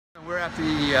We're at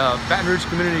the Baton Rouge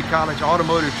Community College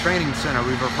Automotive Training Center.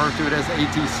 We refer to it as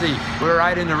ATC. We're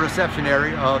right in the reception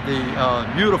area of the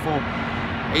beautiful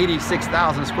 86,000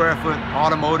 square foot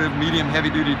automotive medium heavy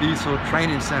duty diesel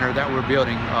training center that we're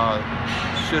building.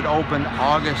 Should open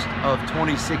August of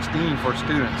 2016 for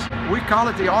students. We call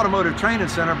it the Automotive Training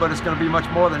Center, but it's going to be much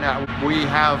more than that. We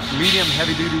have medium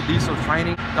heavy duty diesel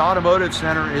training. The Automotive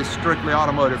Center is strictly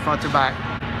automotive, front to back.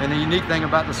 And the unique thing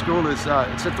about the school is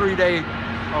it's a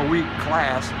 3-day-a-week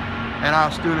class, and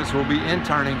our students will be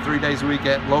interning 3 days a week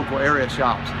at local area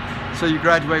shops. So you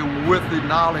graduate with the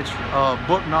knowledge,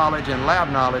 book knowledge and lab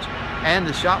knowledge, and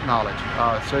the shop knowledge.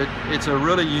 So it's a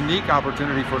really unique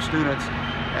opportunity for students,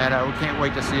 and we can't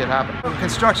wait to see it happen.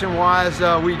 Construction-wise,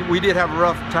 we did have a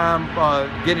rough time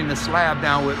getting the slab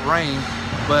down with rain,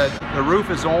 but the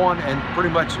roof is on and pretty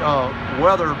much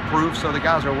weatherproof, so the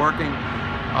guys are working.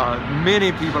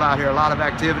 Many people out here, a lot of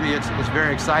activity. It's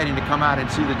very exciting to come out and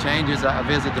see the changes. I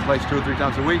visit the place 2 or 3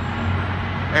 times a week.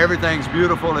 Everything's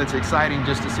beautiful. It's exciting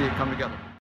just to see it come together.